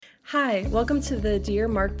Hi, welcome to the Dear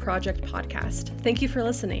Mark Project podcast. Thank you for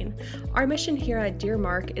listening. Our mission here at Dear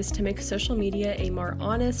Mark is to make social media a more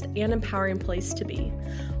honest and empowering place to be.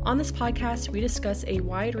 On this podcast, we discuss a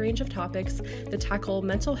wide range of topics that tackle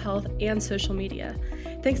mental health and social media.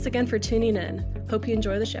 Thanks again for tuning in. Hope you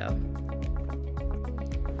enjoy the show.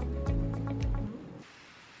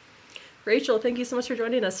 Rachel, thank you so much for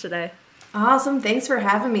joining us today. Awesome. Thanks for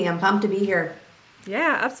having me. I'm pumped to be here.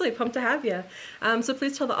 Yeah, absolutely. Pumped to have you. So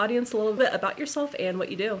please tell the audience a little bit about yourself and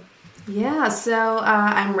what you do. Yeah, so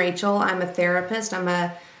I'm Rachel. I'm a therapist. I'm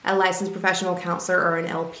a licensed professional counselor, or an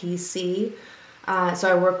LPC.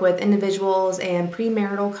 So I work with individuals and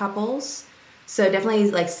premarital couples. So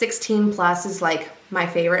definitely like 16 plus is like my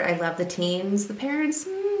favorite. I love the teens. The parents,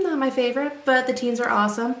 not my favorite, but the teens are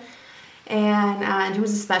awesome. And in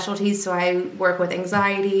terms of specialties, so I work with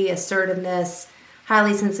anxiety, assertiveness,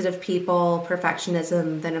 highly sensitive people,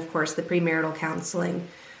 perfectionism, then of course the premarital counseling.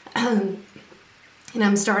 And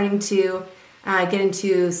I'm starting to get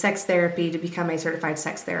into sex therapy to become a certified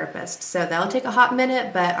sex therapist. So that'll take a hot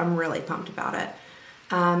minute, but I'm really pumped about it.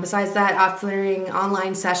 Besides that, offering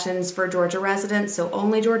online sessions for Georgia residents, so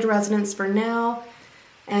only Georgia residents for now.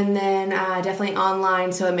 And then definitely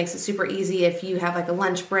online, so it makes it super easy if you have like a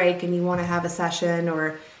lunch break and you want to have a session,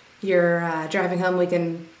 or you're driving home, we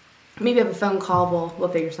can maybe have a phone call, we'll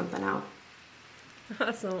figure something out.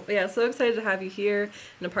 Awesome. Yeah, so excited to have you here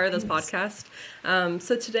and a part of this podcast.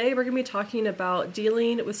 So today we're going to be talking about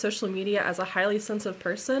dealing with social media as a highly sensitive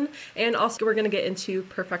person, and also we're going to get into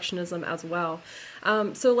perfectionism as well.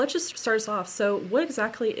 So let's just start us off. So what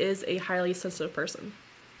exactly is a highly sensitive person?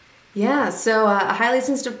 Yeah, so a highly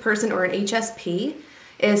sensitive person, or an HSP,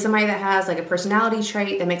 is somebody that has like a personality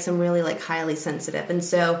trait that makes them really like highly sensitive. And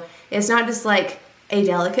so it's not just like a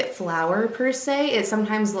delicate flower per se. It's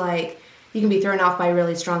sometimes like you can be thrown off by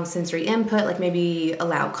really strong sensory input, like maybe a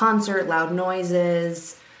loud concert, loud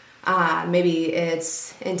noises. Maybe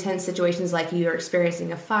it's intense situations like you're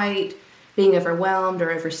experiencing a fight, being overwhelmed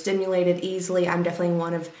or overstimulated easily. I'm definitely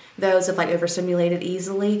one of those, of like overstimulated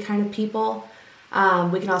easily kind of people.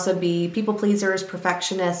 We can also be people pleasers,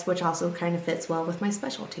 perfectionists, which also kind of fits well with my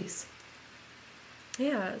specialties.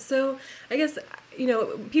 Yeah, so I guess,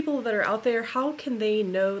 people that are out there, how can they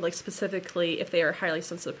know like specifically if they are a highly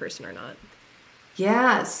sensitive person or not?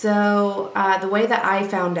 Yeah, so the way that I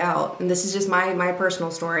found out, and this is just my personal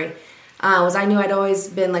story, was I knew I'd always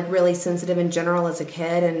been like really sensitive in general as a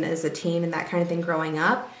kid and as a teen and that kind of thing growing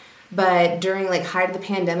up. But during like height of the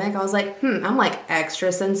pandemic, I was like, I'm like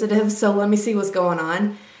extra sensitive, so let me see what's going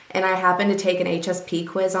on. And I happened to take an HSP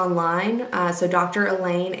quiz online. So Dr.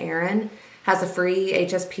 Elaine Aaron has a free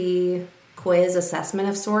HSP quiz assessment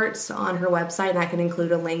of sorts on her website, and I can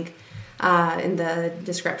include a link in the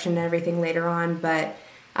description and everything later on. But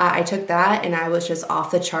I took that, and I was just off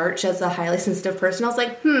the charts as a highly sensitive person. I was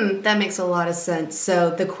like, that makes a lot of sense. So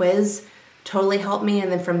the quiz totally helped me,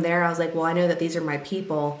 and then from there I was like, well, I know that these are my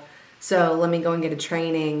people, so let me go and get a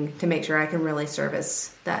training to make sure I can really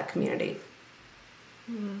service that community.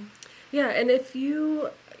 Yeah, and if you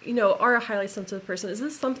are a highly sensitive person, is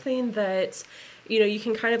this something that, you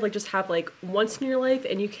can kind of like just have like once in your life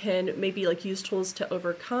and you can maybe like use tools to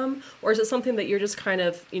overcome? Or is it something that you're just kind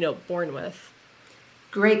of, born with?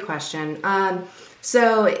 Great question.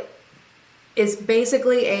 So it's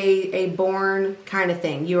basically a born kind of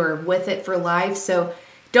thing. You are with it for life. So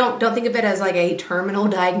don't think of it as like a terminal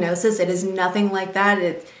diagnosis. It is nothing like that.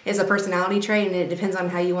 It is a personality trait, and it depends on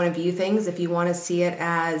how you want to view things. If you want to see it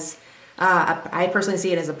as, I personally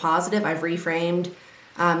see it as a positive. I've reframed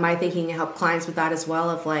my thinking to help clients with that as well,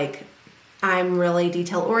 of like, I'm really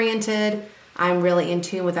detail oriented. I'm really in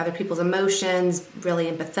tune with other people's emotions, really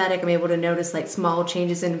empathetic. I'm able to notice like small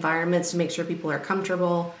changes in environments to make sure people are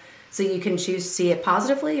comfortable. So you can choose to see it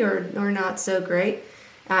positively or not so great.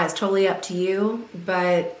 It's totally up to you,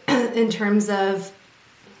 but in terms of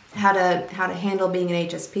how to handle being an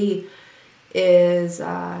HSP is,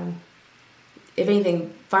 if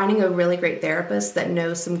anything, finding a really great therapist that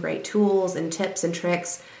knows some great tools and tips and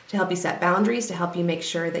tricks to help you set boundaries, to help you make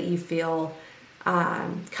sure that you feel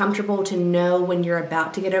comfortable, to know when you're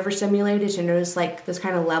about to get overstimulated, to notice like those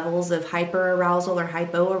kind of levels of hyperarousal or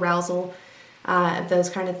hypoarousal. Those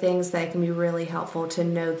kind of things that can be really helpful to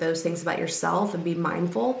know those things about yourself and be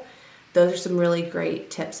mindful. Those are some really great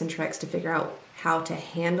tips and tricks to figure out how to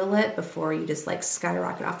handle it before you just like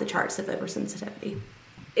skyrocket off the charts of oversensitivity.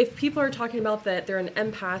 If people are talking about that they're an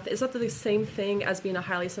empath, is that the same thing as being a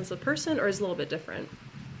highly sensitive person, or is it a little bit different?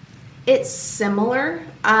 It's similar,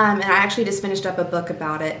 and I actually just finished up a book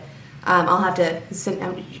about it. I'll have to send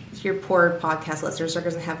out your poor podcast listeners are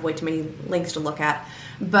going to have way too many links to look at.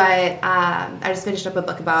 But I just finished up a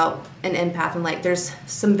book about an empath, and like there's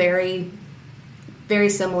some very, very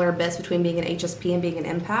similar bits between being an HSP and being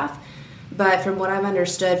an empath. But from what I've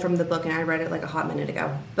understood from the book, and I read it like a hot minute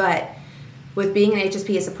ago, but with being an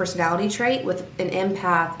HSP, it's a personality trait. With an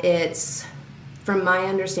empath, it's, from my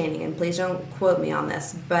understanding, and please don't quote me on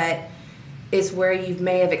this, but it's where you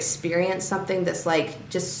may have experienced something that's like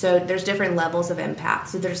just so, there's different levels of empath.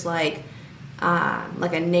 So there's like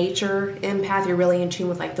a nature empath, you're really in tune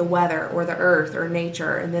with like the weather or the earth or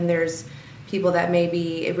nature. And then there's people that may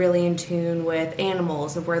be really in tune with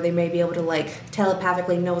animals, and where they may be able to like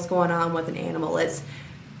telepathically know what's going on with an animal. It's,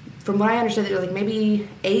 from what I understood, there's like maybe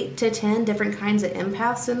 8 to 10 different kinds of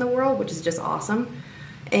empaths in the world, which is just awesome.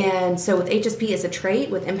 And so with HSP, it's a trait.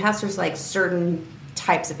 With empaths, there's like certain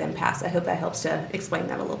types of empaths. I hope that helps to explain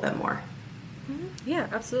that a little bit more. Yeah,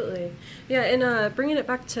 absolutely. Yeah, and bringing it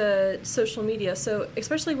back to social media, so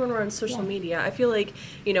especially when we're on social media, I feel like,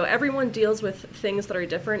 everyone deals with things that are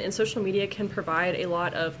different, and social media can provide a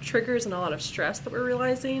lot of triggers and a lot of stress that we're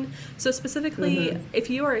realizing. So specifically,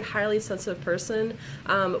 if you are a highly sensitive person,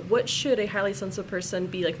 what should a highly sensitive person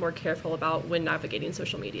be like more careful about when navigating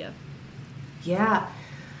social media? Yeah.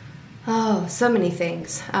 Oh, so many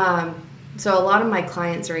things. So a lot of my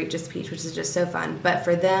clients are HSP, which is just so fun. But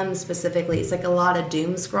for them specifically, it's like a lot of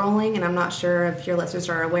doom scrolling. And I'm not sure if your listeners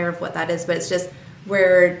are aware of what that is, but it's just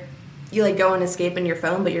where you like go and escape in your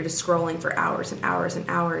phone, but you're just scrolling for hours and hours and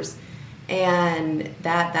hours. And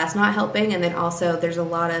that's not helping. And then also there's a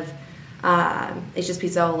lot of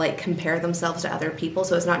HSPs that will like compare themselves to other people.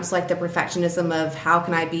 So it's not just like the perfectionism of how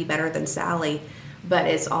can I be better than Sally, but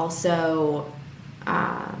it's also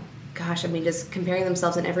just comparing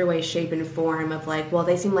themselves in every way, shape, and form of like, well,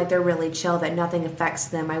 they seem like they're really chill, that nothing affects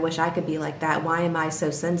them. I wish I could be like that. Why am I so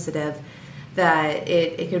sensitive? That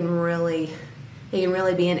it can really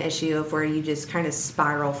be an issue of where you just kind of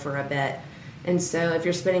spiral for a bit. And so if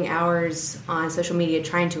you're spending hours on social media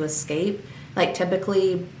trying to escape, like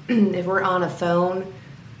typically if we're on a phone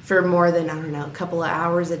for more than, a couple of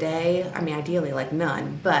hours a day, ideally like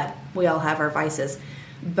none, but we all have our vices.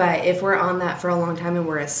 But if we're on that for a long time and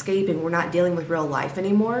we're escaping, we're not dealing with real life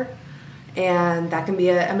anymore. And that can be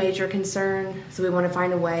a major concern. So we want to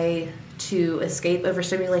find a way to escape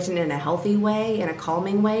overstimulation in a healthy way, in a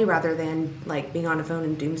calming way, rather than like being on a phone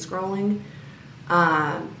and doom scrolling.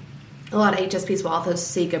 A lot of HSPs will also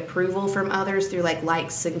seek approval from others through like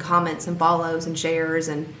likes and comments and follows and shares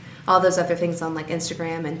and all those other things on like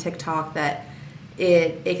Instagram and TikTok, that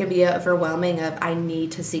it can be overwhelming of, I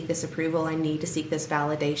need to seek this approval, I need to seek this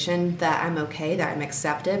validation that I'm okay, that I'm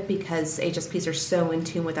accepted, because HSPs are so in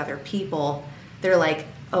tune with other people. They're like,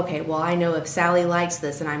 okay, well, I know if Sally likes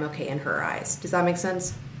this and I'm okay in her eyes. Does that make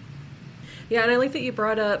sense? Yeah, and I like that you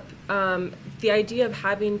brought up the idea of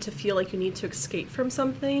having to feel like you need to escape from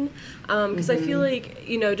something, because I feel like,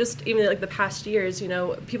 just even like the past years,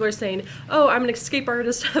 people are saying, oh, I'm an escape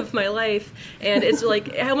artist of my life, and it's like,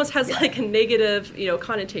 it almost has like a negative,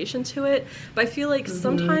 connotation to it, but I feel like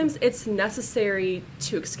sometimes it's necessary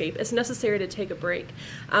to escape. It's necessary to take a break.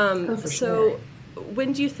 So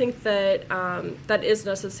when do you think that that is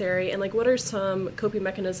necessary, and like what are some coping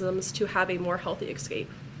mechanisms to have a more healthy escape?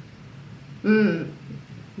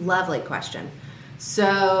 Lovely question.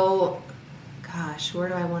 So, gosh, where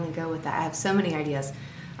do I want to go with that? I have so many ideas.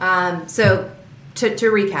 So to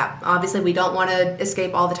recap, obviously we don't want to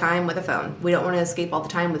escape all the time with a phone. We don't want to escape all the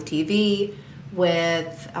time with TV,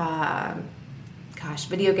 with,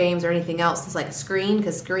 video games or anything else that's like a screen,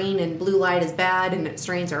 because screen and blue light is bad and it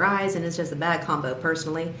strains our eyes, and it's just a bad combo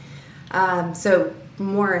personally. So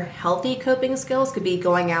more healthy coping skills could be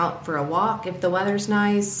going out for a walk if the weather's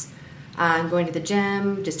nice, going to the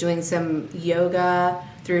gym, just doing some yoga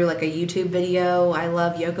through like a YouTube video. I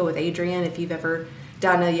love Yoga with Adrienne, if you've ever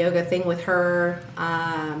done a yoga thing with her,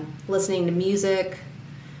 listening to music,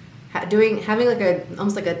 having like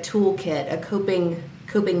almost like a toolkit, a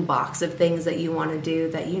coping box of things that you want to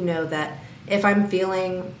do, that that if I'm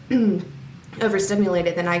feeling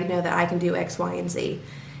overstimulated, then I know that I can do X, Y, and Z.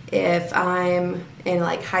 If I'm in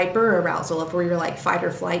like hyper arousal, if we're like fight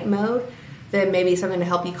or flight mode, then maybe something to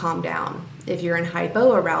help you calm down. If you're in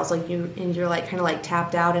hypo arousal and you're like kind of like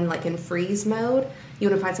tapped out and like in freeze mode, you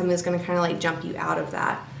want to find something that's going to kind of like jump you out of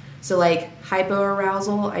that. So like hypo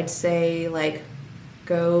arousal, I'd say like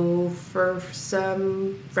go for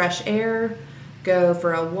some fresh air, go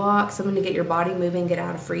for a walk, something to get your body moving, get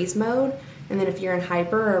out of freeze mode. And then if you're in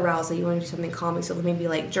hyper arousal, you want to do something calming, so maybe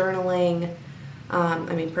like journaling.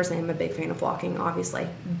 Personally, I'm a big fan of walking, obviously,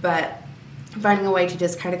 but finding a way to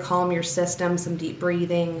just kind of calm your system, some deep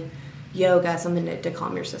breathing, yoga, something to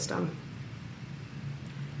calm your system.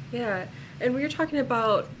 Yeah. And we were talking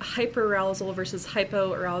about hyperarousal versus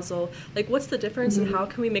hypoarousal. Like, what's the difference and how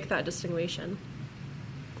can we make that distinction?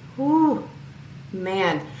 Ooh,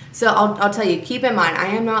 man. So I'll tell you, keep in mind, I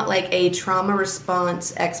am not like a trauma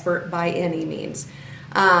response expert by any means.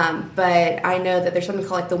 But I know that there's something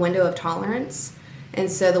called like the window of tolerance. And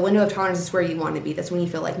so the window of tolerance is where you want to be. That's when you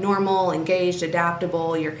feel like normal, engaged,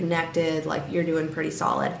 adaptable, you're connected, like you're doing pretty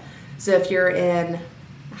solid. So if you're in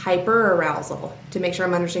hyperarousal, to make sure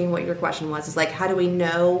I'm understanding what your question was, is like, how do we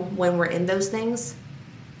know when we're in those things?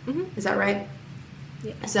 Is that right?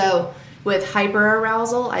 Yeah. So with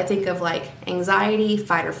hyperarousal, I think of like anxiety,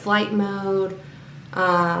 fight or flight mode,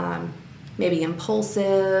 maybe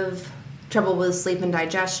impulsive, trouble with sleep and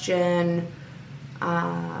digestion.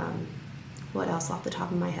 What else off the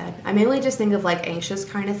top of my head? I mainly just think of like anxious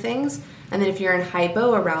kind of things. And then if you're in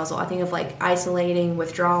hypoarousal, I think of like isolating,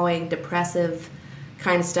 withdrawing, depressive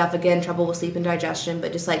kind of stuff. Again, trouble with sleep and digestion,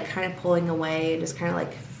 but just like kind of pulling away and just kind of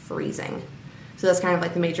like freezing. So that's kind of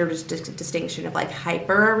like the major distinction of like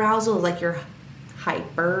hyperarousal, like you're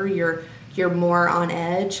hyper, you're more on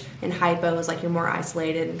edge, and hypo is like you're more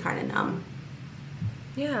isolated and kind of numb.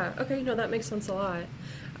 Yeah, okay, no, that makes sense a lot.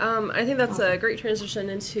 I think that's a great transition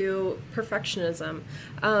into perfectionism.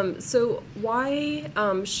 So why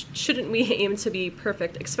shouldn't we aim to be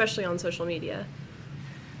perfect, especially on social media?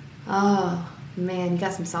 Oh, man, you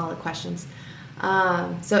got some solid questions.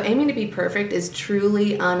 So aiming to be perfect is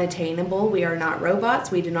truly unattainable. We are not robots.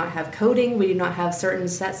 We do not have coding. We do not have certain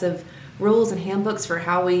sets of rules and handbooks for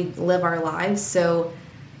how we live our lives. So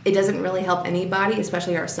it doesn't really help anybody,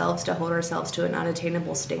 especially ourselves, to hold ourselves to an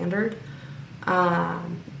unattainable standard.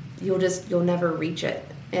 You'll never reach it.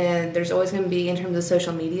 And there's always going to be, in terms of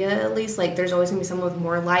social media at least, like there's always going to be someone with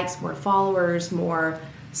more likes, more followers, more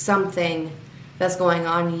something that's going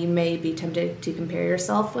on. You may be tempted to compare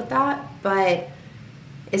yourself with that, but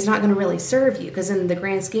it's not going to really serve you, because in the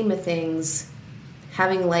grand scheme of things,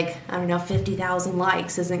 having like, 50,000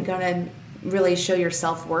 likes isn't going to really show your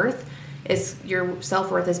self-worth. Your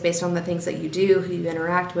self-worth is based on the things that you do, who you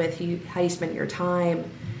interact with, how you spend your time.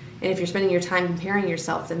 And if you're spending your time comparing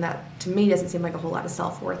yourself, then that, to me, doesn't seem like a whole lot of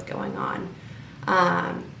self-worth going on.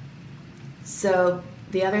 So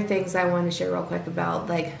the other things I wanted to share real quick about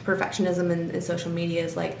like perfectionism and social media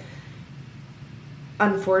is like,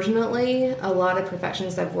 unfortunately, a lot of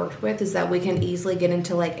perfectionists I've worked with is that we can easily get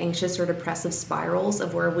into like anxious or depressive spirals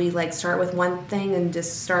of where we like start with one thing and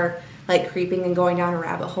just start like creeping and going down a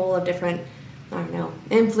rabbit hole of different,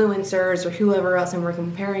 influencers or whoever else, and we're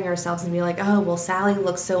comparing ourselves and be like, oh, well, Sally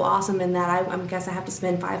looks so awesome in that I guess I have to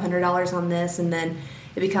spend $500 on this, and then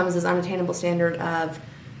it becomes this unattainable standard of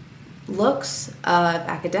looks, of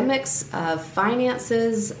academics, of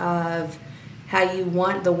finances, of how you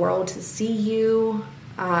want the world to see you,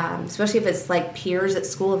 especially if it's like peers at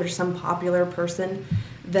school, if there's some popular person,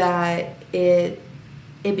 that it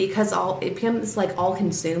becomes like all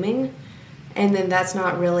consuming, and then that's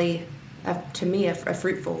not really to me a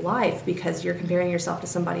fruitful life, because you're comparing yourself to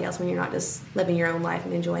somebody else when you're not just living your own life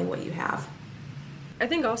and enjoying what you have. I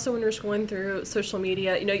think also when you're scrolling through social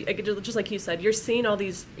media, just like you said, you're seeing all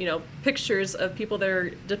these, pictures of people that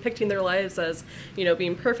are depicting their lives as,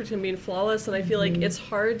 being perfect and being flawless. And I feel like it's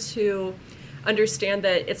hard to understand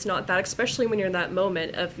that it's not that, especially when you're in that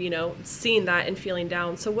moment of, seeing that and feeling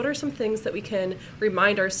down. So what are some things that we can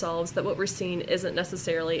remind ourselves that what we're seeing isn't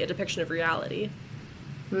necessarily a depiction of reality?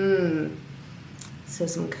 So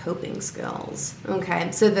some coping skills.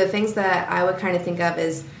 Okay. So the things that I would kind of think of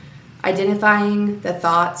is identifying the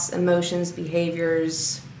thoughts, emotions,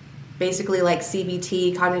 behaviors, basically like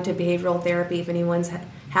CBT, cognitive behavioral therapy, if anyone's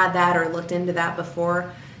had that or looked into that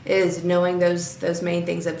before, is knowing those main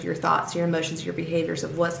things of your thoughts, your emotions, your behaviors,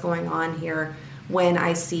 of what's going on here when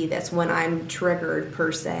I see this, when I'm triggered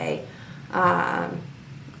per se, that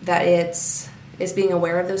it's being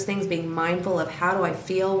aware of those things, being mindful of how do I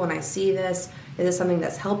feel when I see this. Is this something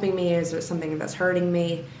that's helping me? Is there something that's hurting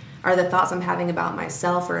me? Are the thoughts I'm having about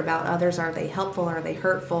myself or about others, are they helpful or are they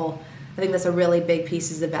hurtful? I think that's a really big piece,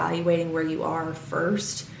 is evaluating where you are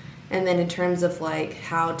first. And then in terms of like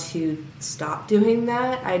how to stop doing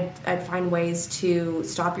that, I'd find ways to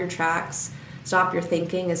stop your tracks, stop your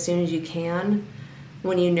thinking as soon as you can.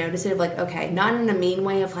 When you notice it, of like, okay, not in a mean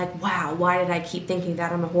way of like, wow, why did I keep thinking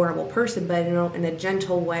that I'm a horrible person, but in a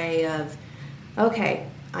gentle way of, okay,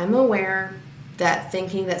 I'm aware that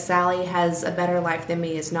thinking that Sally has a better life than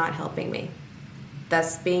me is not helping me.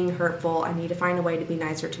 That's being hurtful. I need to find a way to be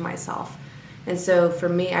nicer to myself. And so for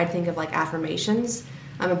me, I'd think of like affirmations.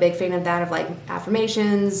 I'm a big fan of that, of like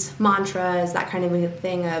affirmations, mantras, that kind of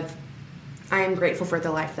thing of I am grateful for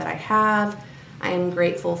the life that I have. I am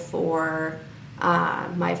grateful for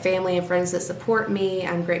my family and friends that support me.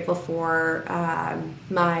 I'm grateful for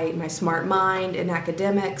my smart mind in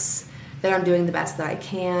academics, that I'm doing the best that I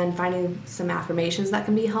can, finding some affirmations that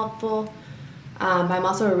can be helpful. I'm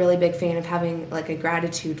also a really big fan of having like a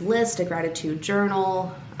gratitude list, a gratitude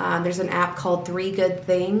journal. There's an app called 3 Good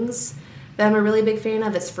Things that I'm a really big fan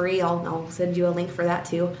of. It's free. I'll send you a link for that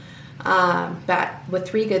too. But with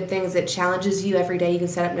 3 Good Things, it challenges you every day. You can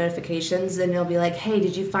set up notifications and it'll be like, hey,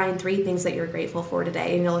 did you find 3 things that you're grateful for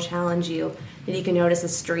today? And it'll challenge you. And you can notice a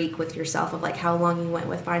streak with yourself of like how long you went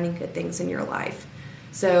with finding good things in your life.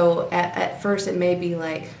 So at first it may be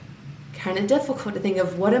like kind of difficult to think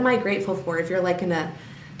of what am I grateful for if you're like in a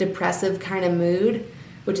depressive kind of mood,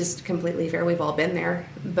 which is completely fair. We've all been there.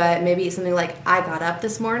 But maybe it's something like, I got up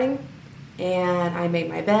this morning and I made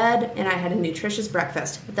my bed and I had a nutritious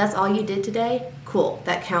breakfast. If that's all you did today, cool,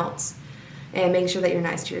 that counts. And make sure that you're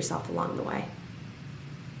nice to yourself along the way.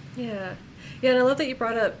 Yeah, and I love that you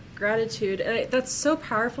brought up gratitude, and that's so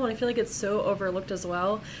powerful, and I feel like it's so overlooked as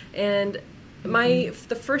well. And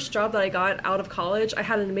the first job that I got out of college, I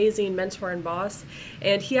had an amazing mentor and boss,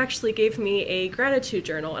 and he actually gave me a gratitude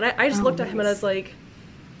journal, and I just looked at him and I was like,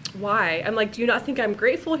 why? I'm like, do you not think I'm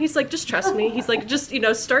grateful? And he's like, just trust me. He's like, just,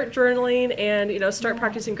 start journaling and, start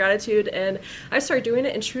practicing gratitude. And I started doing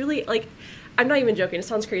it, and truly, like, I'm not even joking. It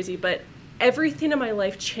sounds crazy, but everything in my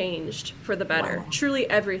life changed for the better. Wow. Truly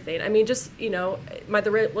everything. I mean, just,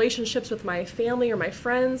 the relationships with my family or my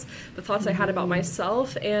friends, the thoughts I had about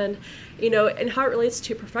myself, and, and how it relates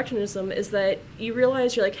to perfectionism is that you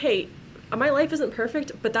realize you're like, hey, my life isn't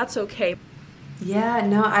perfect, but that's okay. Yeah,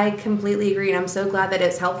 no, I completely agree. And I'm so glad that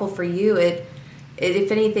it's helpful for you.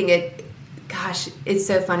 If anything, it's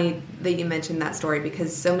so funny that you mentioned that story,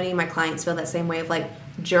 because so many of my clients feel that same way of like,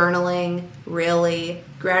 journaling, really,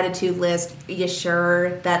 gratitude list, you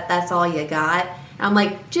sure that that's all you got? And I'm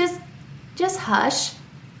like, just hush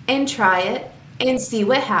and try it and see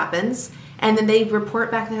what happens. And then they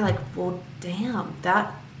report back and they're like, well, damn,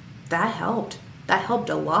 that helped. That helped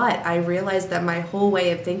a lot. I realized that my whole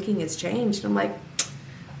way of thinking has changed. I'm like,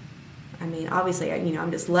 I mean, obviously,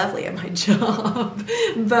 I'm just lovely at my job,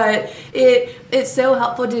 but it's so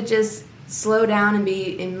helpful to just slow down and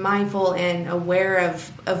be mindful and aware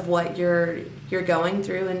of what you're going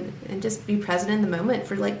through, and just be present in the moment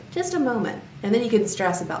for like just a moment, and then you can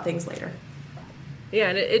stress about things later. Yeah,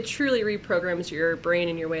 and it truly reprograms your brain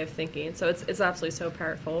and your way of thinking. So it's absolutely so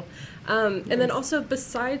powerful. And then also,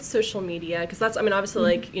 besides social media, because that's, obviously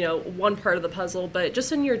like, one part of the puzzle, but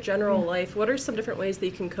just in your general life, what are some different ways that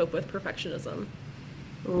you can cope with perfectionism?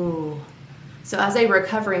 Ooh. So as a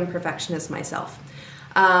recovering perfectionist myself,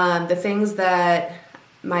 the things that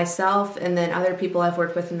myself and then other people I've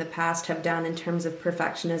worked with in the past have done in terms of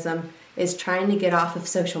perfectionism is trying to get off of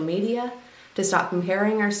social media, to stop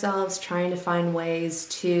comparing ourselves, trying to find ways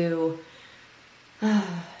to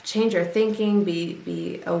change our thinking,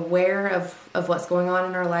 be aware of what's going on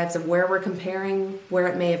in our lives, of where we're comparing, where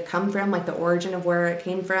it may have come from, like the origin of where it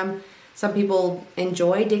came from. Some people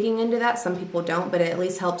enjoy digging into that, some people don't, but it at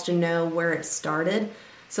least helps to know where it started.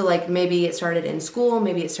 So like maybe it started in school,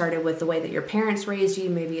 maybe it started with the way that your parents raised you,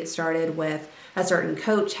 maybe it started with a certain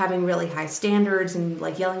coach having really high standards and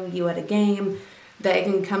like yelling at you at a game. That it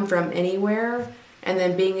can come from anywhere, and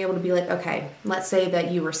then being able to be like, okay, let's say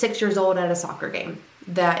that you were 6 years old at a soccer game.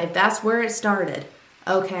 That if that's where it started,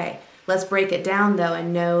 okay, let's break it down though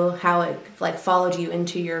and know how it like followed you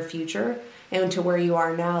into your future and to where you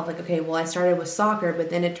are now. Like, okay, well I started with soccer,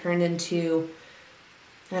 but then it turned into,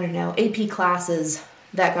 I don't know, AP classes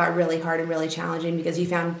that got really hard and really challenging because you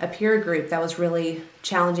found a peer group that was really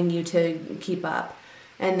challenging you to keep up.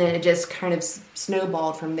 And then it just kind of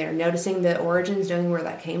snowballed from there. Noticing the origins, knowing where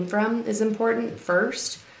that came from is important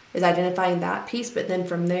first, is identifying that piece. But then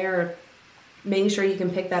from there, making sure you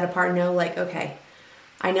can pick that apart and know like, okay,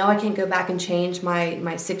 I know I can't go back and change my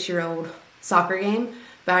 6-year-old soccer game,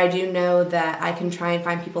 but I do know that I can try and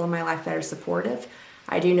find people in my life that are supportive.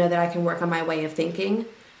 I do know that I can work on my way of thinking.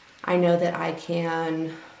 I know that I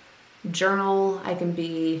can journal. I can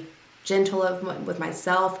be gentle with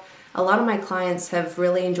myself. A lot of my clients have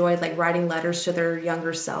really enjoyed like writing letters to their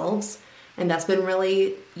younger selves. And that's been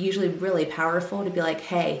usually really powerful to be like,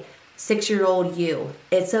 hey, 6-year-old you,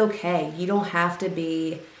 it's okay. You don't have to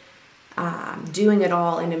be doing it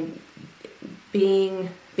all and being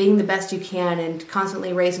the best you can and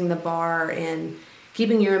constantly raising the bar and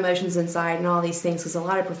keeping your emotions inside and all these things. Because a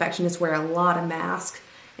lot of perfectionists wear a lot of masks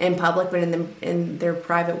in public, but in their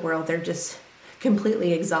private world, they're just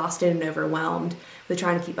completely exhausted and overwhelmed with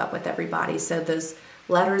trying to keep up with everybody. So those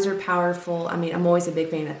letters are powerful. I'm always a big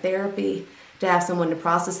fan of therapy. to have someone to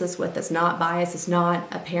process this with that's not biased, that's not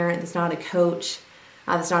a parent, that's not a coach,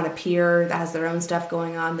 that's not a peer that has their own stuff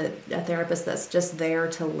going on, that a therapist that's just there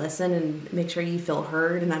to listen and make sure you feel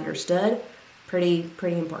heard and understood. Pretty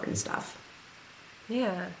important stuff.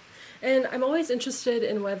 Yeah. And I'm always interested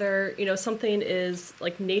in whether, something is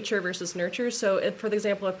like nature versus nurture. So if, for the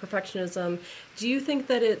example of perfectionism, do you think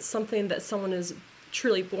that it's something that someone is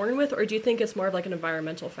truly born with, or do you think it's more of like an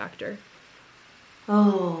environmental factor?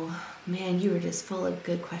 Oh, man, you were just full of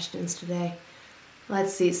good questions today.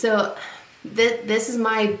 Let's see. So this is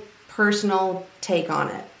my personal take on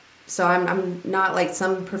it. So I'm not like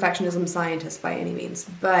some perfectionism scientist by any means,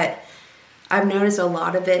 but I've noticed a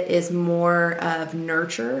lot of it is more of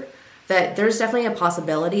nurture, that there's definitely a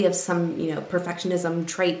possibility of some, perfectionism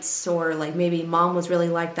traits, or like maybe mom was really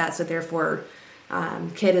like that, so therefore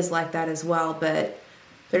kid is like that as well. But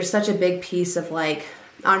there's such a big piece of like,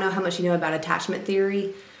 I don't know how much you know about attachment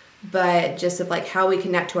theory, but just of like how we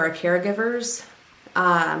connect to our caregivers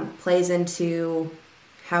plays into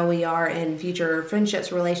how we are in future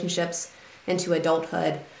friendships, relationships, into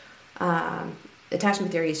adulthood.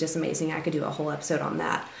 Attachment theory is just amazing. I could do a whole episode on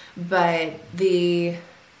that. But the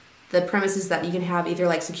premise is that you can have either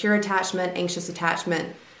like secure attachment, anxious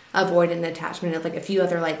attachment, avoidant attachment, and like a few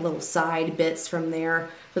other like little side bits from there.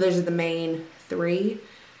 But those are the main three.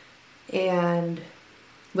 And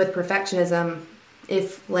with perfectionism,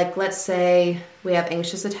 if like, let's say we have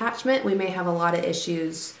anxious attachment, we may have a lot of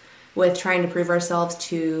issues with trying to prove ourselves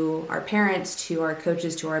to our parents, to our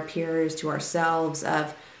coaches, to our peers, to ourselves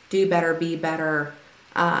of do better, be better,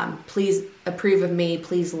 please approve of me,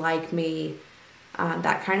 please like me,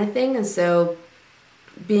 that kind of thing. And so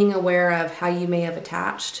being aware of how you may have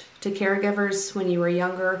attached to caregivers when you were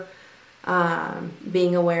younger,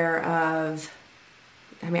 being aware of,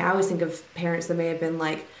 I always think of parents that may have been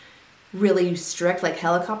like really strict, like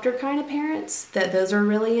helicopter kind of parents, that those are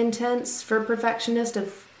really intense for perfectionist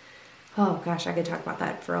of, oh gosh, I could talk about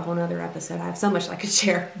that for a whole nother episode. I have so much I could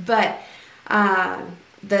share. But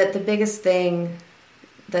the biggest thing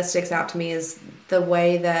that sticks out to me is the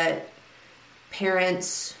way that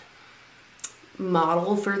parents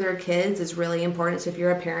model for their kids is really important. So if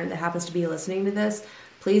you're a parent that happens to be listening to this,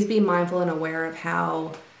 please be mindful and aware of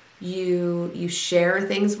how you share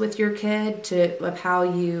things with your kid, of how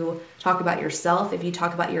you talk about yourself. If you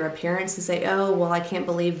talk about your appearance and say, oh, well, I can't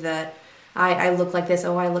believe that I look like this.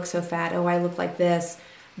 Oh, I look so fat. Oh, I look like this.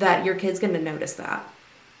 That your kid's going to notice that.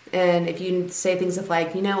 And if you say things of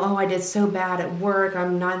like, oh, I did so bad at work.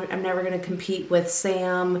 I'm never going to compete with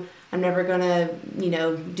Sam. I'm never going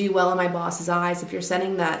to, do well in my boss's eyes. If you're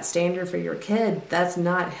setting that standard for your kid, that's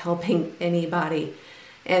not helping anybody.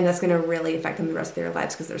 And that's going to really affect them the rest of their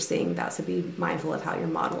lives because they're seeing that. So be mindful of how you're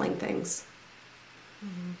modeling things.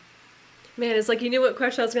 Mm-hmm. Man, it's like you knew what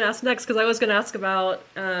question I was going to ask next, because I was going to ask about,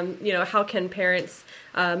 how can parents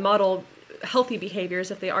model healthy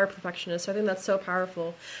behaviors if they are perfectionists. So I think that's so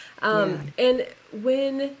powerful. And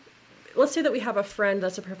when, let's say that we have a friend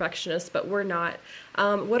that's a perfectionist, but we're not,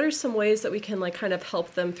 what are some ways that we can like kind of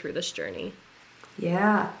help them through this journey?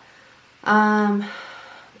 Yeah.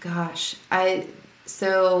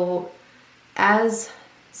 So as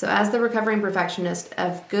the recovering perfectionist,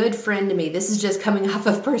 a good friend to me, this is just coming off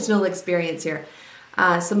of personal experience here,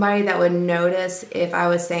 somebody that would notice if I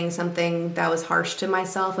was saying something that was harsh to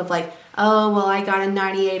myself of like, oh, well, I got a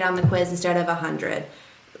 98 on the quiz instead of 100,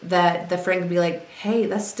 that the friend could be like, hey,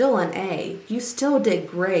 that's still an A. You still did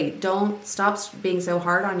great. Don't stop being so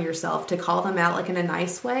hard on yourself, to call them out like in a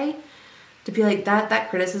nice way, to be like that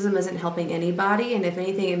criticism isn't helping anybody. And if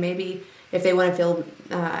anything, it maybe if they want to feel,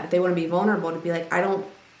 if they want to be vulnerable, to be like, I don't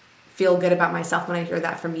feel good about myself when I hear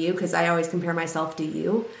that from you, because I always compare myself to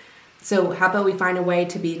you. So how about we find a way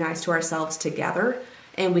to be nice to ourselves together,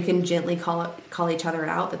 and we can gently call each other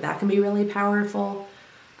out. That can be really powerful.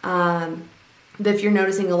 If you're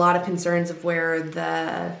noticing a lot of concerns of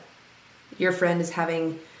where your friend is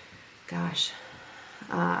having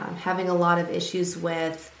a lot of issues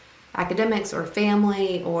with academics or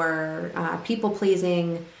family or people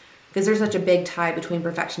pleasing, because there's such a big tie between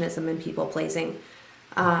perfectionism and people pleasing.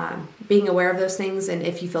 Being aware of those things, and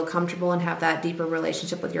if you feel comfortable and have that deeper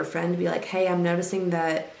relationship with your friend, be like, hey, I'm noticing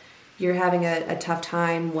that you're having a tough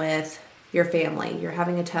time with your family. You're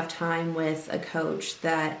having a tough time with a coach,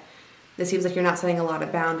 that it seems like you're not setting a lot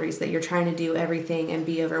of boundaries, that you're trying to do everything and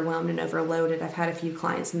be overwhelmed and overloaded. I've had a few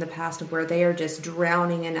clients in the past of where they are just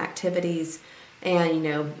drowning in activities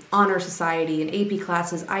and, honor society and AP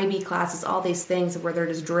classes, IB classes, all these things where they're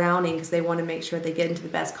just drowning because they want to make sure they get into the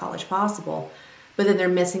best college possible. But then they're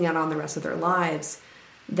missing out on the rest of their lives.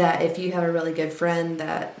 That if you have a really good friend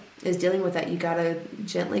that is dealing with that, you got to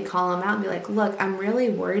gently call them out and be like, look, I'm really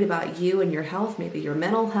worried about you and your health, maybe your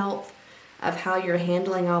mental health, of how you're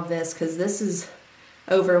handling all this, because this is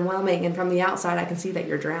overwhelming. And from the outside, I can see that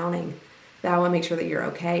you're drowning. That I want to make sure that you're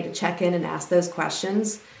okay, to check in and ask those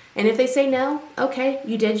questions. And if they say no, okay,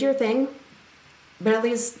 you did your thing, but at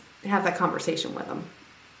least have that conversation with them.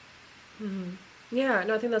 Mm-hmm. Yeah,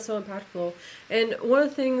 no, I think that's so impactful. And one of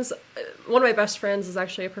the things, one of my best friends is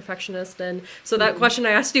actually a perfectionist. And so that question I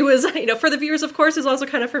asked you was, for the viewers, of course, is also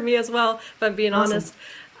kind of for me as well, if I'm being honest.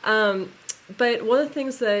 But one of the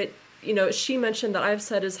things that, she mentioned that I've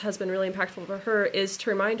said has been really impactful for her is to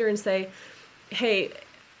remind her and say, hey,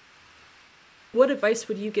 what advice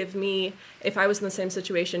would you give me if I was in the same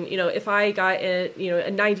situation? If I got a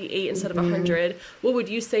 98 instead of 100, what would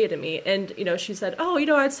you say to me? And, she said,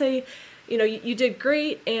 I'd say, you did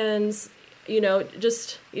great. And,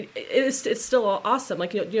 just, it's still awesome.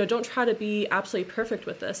 Like, don't try to be absolutely perfect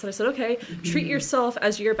with this. And I said, okay, treat yourself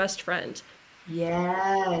as your best friend.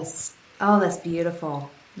 Yes. Oh, that's beautiful.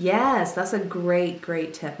 Yes. That's a great,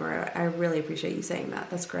 great tip, Maria. I really appreciate you saying that.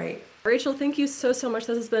 That's great. Rachel, thank you so much.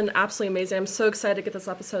 This has been absolutely amazing. I'm so excited to get this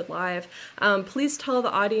episode live. Please tell the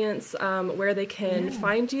audience where they can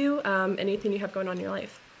find you, anything you have going on in your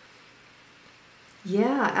life.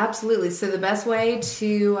 Yeah, absolutely. So the best way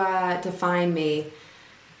to find me,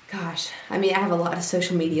 gosh, I have a lot of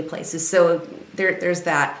social media places, so there's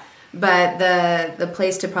that. But the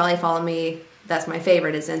place to probably follow me, that's my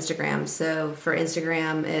favorite, is Instagram. So for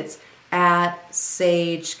Instagram, it's at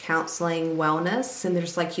Sage Counseling Wellness, and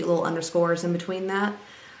there's like cute little underscores in between that.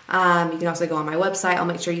 You can also go on my website. I'll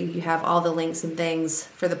make sure you have all the links and things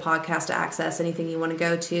for the podcast to access anything you want to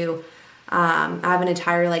go to. I have an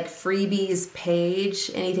entire freebies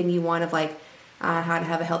page, anything you want of how to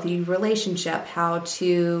have a healthy relationship, how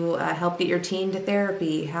to help get your teen to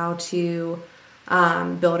therapy, how to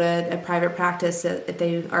build a private practice if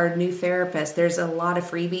they are new therapists. There's a lot of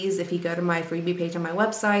freebies. If you go to my freebie page on my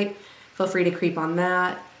website, feel free to creep on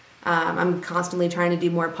that. I'm constantly trying to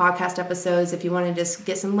do more podcast episodes. If you want to just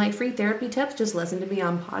get some free therapy tips, just listen to me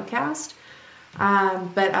on podcast.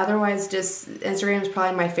 But otherwise, just Instagram is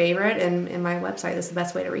probably my favorite, and my website is the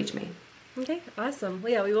best way to reach me. Okay, awesome.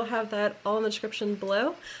 Well, yeah, we will have that all in the description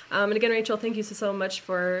below. And again, Rachel, thank you so much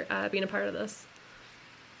for being a part of this.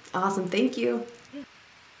 Awesome. Thank you.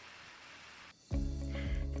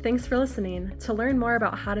 Thanks for listening. To learn more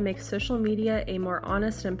about how to make social media a more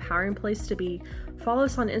honest and empowering place to be, follow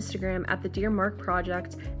us on Instagram at the Dear Mark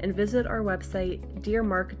Project and visit our website,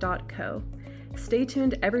 dearmark.co. Stay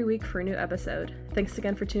tuned every week for a new episode. Thanks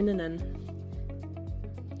again for tuning in.